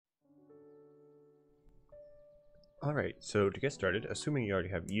Alright, so to get started, assuming you already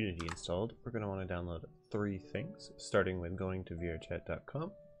have Unity installed, we're going to want to download 3 things, starting with going to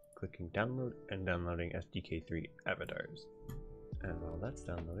VRChat.com, clicking download, and downloading SDK3 avatars. And while that's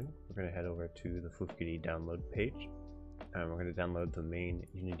downloading, we're going to head over to the FloofKitty download page, and we're going to download the main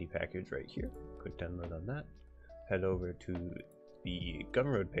Unity package right here. Click download on that, head over to the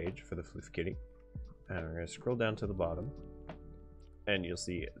Gumroad page for the FloofKitty, and we're going to scroll down to the bottom, and you'll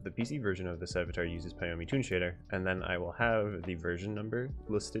see the PC version of this avatar uses 𝗵𝘃𝗀𝘀𝗂𝗂𝘂𝗲, and then I will have the version number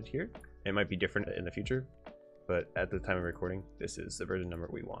listed here. It might be different in the future, but at the time of recording, this is the version number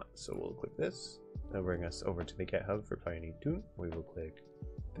we want. So we'll click this, that'll bring us over to the GitHub for 𝗵𝘃𝗀𝗂𝗂𝘀. We will click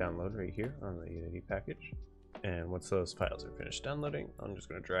download right here on the Unity package. And once those files are finished downloading, I'm just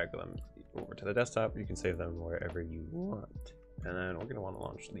going to drag them over to the desktop. You can save them wherever you want. And then we're going to want to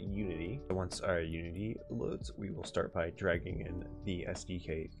launch the Unity. Once our Unity loads, we will start by dragging in the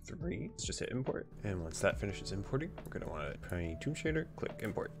SDK3. Let's just hit import. And once that finishes importing, we're going to want to 𝗵𝘃𝗀𝗀𝘂𝗂𝘀, click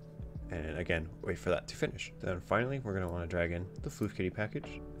import. And again, wait for that to finish. Then finally, we're going to want to drag in the FloofKitty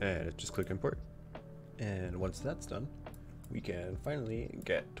package and just click import. And once that's done, we can finally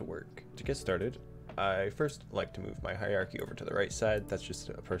get to work. To get started, I first like to move my hierarchy over to the right side. That's just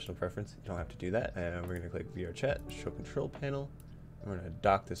a personal preference. You don't have to do that. And we're going to click VRChat, show control panel. I'm going to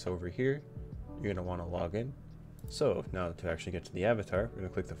dock this over here. You're going to want to log in. So now to actually get to the avatar, we're going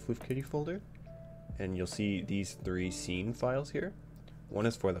to click the FloofKitty folder. And you'll see these 3 scene files here. One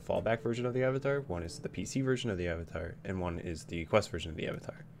is for the fallback version of the avatar, one is the PC version of the avatar, and one is the Quest version of the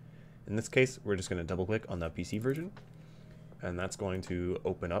avatar. In this case, we're just going to double click on the PC version. And that's going to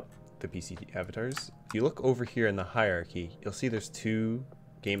open up the PC avatars. If you look over here in the hierarchy, you'll see there's 2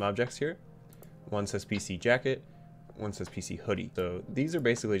 game objects here. One says PC jacket, one says PC hoodie. So these are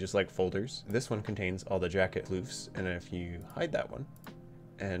basically just like folders. This one contains all the jacket floofs, and if you hide that one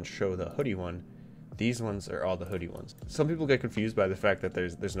and show the hoodie one, these ones are all the hoodie ones. Some people get confused by the fact that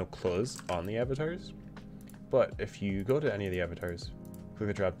there's no clothes on the avatars, but if you go to any of the avatars, click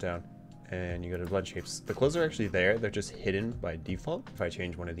the drop down, and you go to blood shapes, the clothes are actually there, they're just hidden by default. If I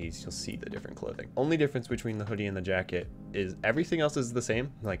change one of these, you'll see the different clothing. Only difference between the hoodie and the jacket is everything else is the same.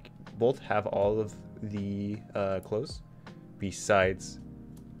 Like, both have all of the clothes, besides,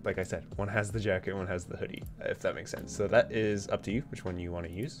 like I said, one has the jacket, one has the hoodie, if that makes sense. So that is up to you which one you want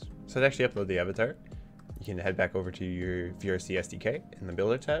to use. So to actually upload the avatar, you can head back over to your VRC SDK. In the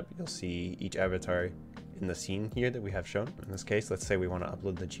builder tab, you'll see each avatar in the scene here that we have shown. In this case, let's say we want to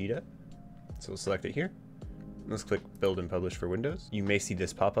upload the 𝗃𝗲𝗃𝗀𝘃𝗲. So we'll select it here. Let's click build and publish for Windows. You may see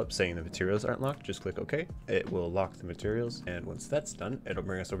this pop up saying the materials aren't locked. Just click OK. It will lock the materials. And once that's done, it'll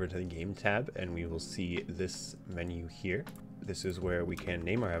bring us over to the game tab, and we will see this menu here. This is where we can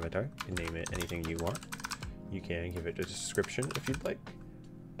name our avatar. You can name it anything you want. You can give it a description if you'd like.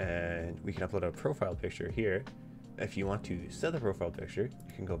 And we can upload a profile picture here. If you want to set the profile picture,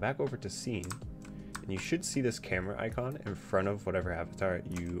 you can go back over to scene, and you should see this camera icon in front of whatever avatar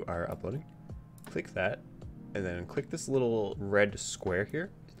you are uploading. Click that, and then click this little red square here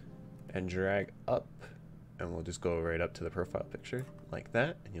and drag up, and we'll just go right up to the profile picture like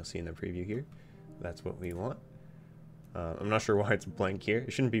that, and you'll see in the preview here, that's what we want. I'm not sure why it's blank here.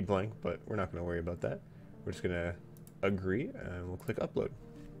 It shouldn't be blank, but we're not going to worry about that. We're just going to agree, and we'll click upload.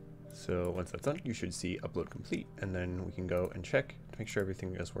 So once that's done, you should see upload complete, and then we can go and check to make sure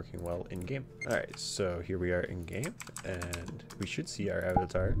everything is working well in game. Alright, so here we are in game, and we should see our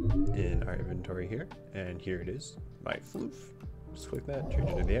avatar in our inventory here, and here it is, my Floof. Just click that, change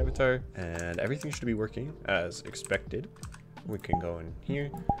it to the avatar, and everything should be working as expected. We can go in here,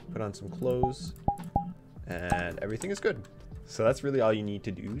 put on some clothes, and everything is good. So that's really all you need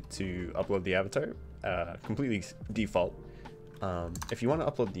to do to upload the avatar, completely default. If you want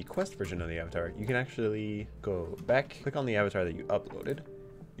to upload the Quest version of the avatar, you can actually go back, click on the avatar that you uploaded.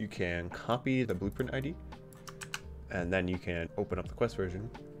 You can copy the blueprint ID, and then you can open up the Quest version,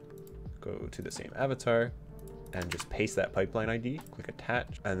 go to the same avatar, and just paste that pipeline ID, click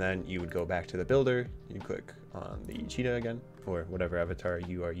attach, and then you would go back to the builder, you click on the 𝗃𝗃𝗀𝗃𝗀𝘃𝗃 again, or whatever avatar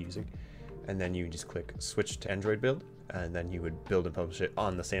you are using, and then you just click switch to Android build, and then you would build and publish it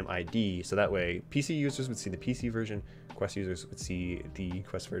on the same ID, so that way PC users would see the PC version, Quest users would see the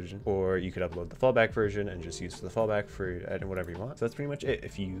Quest version, or you could upload the fallback version and just use the fallback for whatever you want. So that's pretty much it.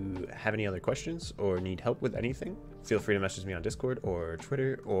 If you have any other questions or need help with anything, feel free to message me on Discord or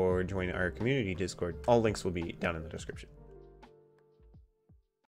Twitter, or join our community Discord. All links will be down in the description.